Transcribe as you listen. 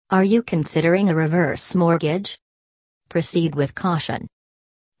Are you considering a reverse mortgage? Proceed with caution.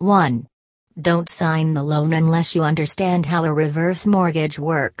 1. Don't sign the loan unless you understand how a reverse mortgage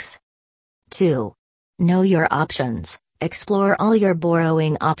works. 2. Know your options. Explore all your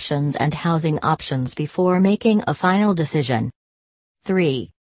borrowing options and housing options before making a final decision.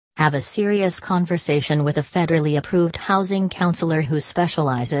 3. Have a serious conversation with a federally approved housing counselor who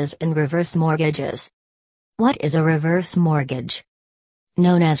specializes in reverse mortgages. What is a reverse mortgage?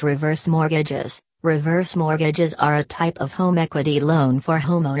 Known as reverse mortgages are a type of home equity loan for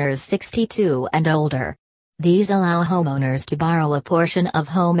homeowners 62 and older. These allow homeowners to borrow a portion of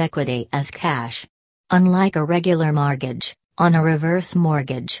home equity as cash. Unlike a regular mortgage, on a reverse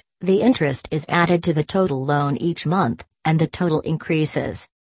mortgage, the interest is added to the total loan each month, and the total increases.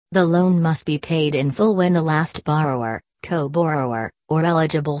 The loan must be paid in full when the last borrower, co-borrower, or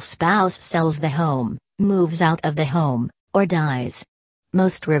eligible spouse sells the home, moves out of the home, or dies.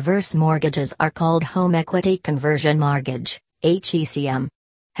 Most reverse mortgages are called Home Equity Conversion Mortgage, HECM.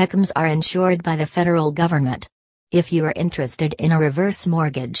 HECMs are insured by the federal government. If you are interested in a reverse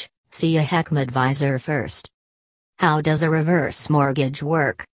mortgage, see a HECM advisor first. How does a reverse mortgage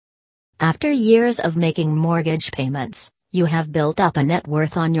work? After years of making mortgage payments, you have built up a net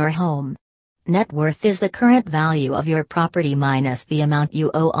worth on your home. Net worth is the current value of your property minus the amount you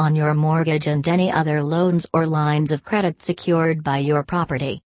owe on your mortgage and any other loans or lines of credit secured by your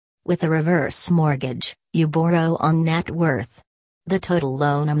property. With a reverse mortgage, you borrow on net worth. The total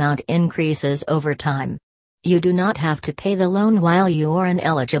loan amount increases over time. You do not have to pay the loan while you or an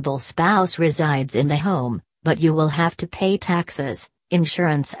eligible spouse resides in the home, but you will have to pay taxes,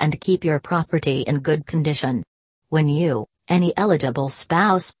 insurance, and keep your property in good condition. When you, any eligible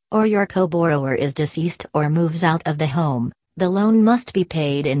spouse, or your co-borrower is deceased or moves out of the home, the loan must be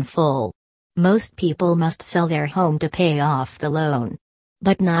paid in full. Most people must sell their home to pay off the loan.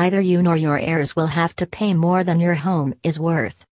 But neither you nor your heirs will have to pay more than your home is worth.